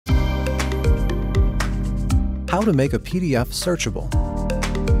How to make a PDF searchable.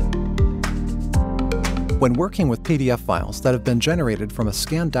 When working with PDF files that have been generated from a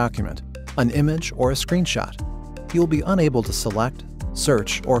scanned document, an image, or a screenshot, you'll be unable to select,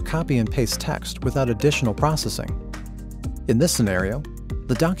 search, or copy and paste text without additional processing. In this scenario,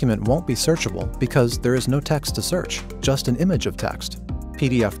 the document won't be searchable because there is no text to search, just an image of text.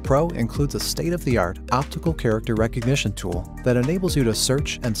 PDF Pro includes a state-of-the-art optical character recognition tool that enables you to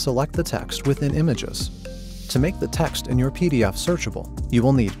search and select the text within images. To make the text in your PDF searchable, you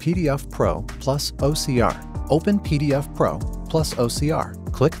will need PDF Pro plus OCR. Open PDF Pro plus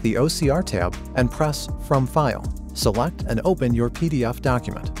OCR. Click the OCR tab and press From File. Select and open your PDF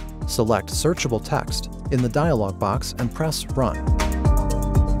document. Select Searchable Text in the dialog box and press Run.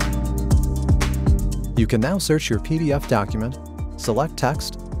 You can now search your PDF document, select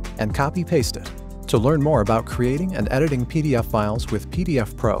text, and copy-paste it. To learn more about creating and editing PDF files with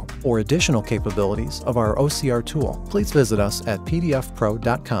PDF Pro or additional capabilities of our OCR tool, please visit us at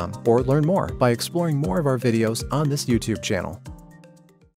pdfpro.com or learn more by exploring more of our videos on this YouTube channel.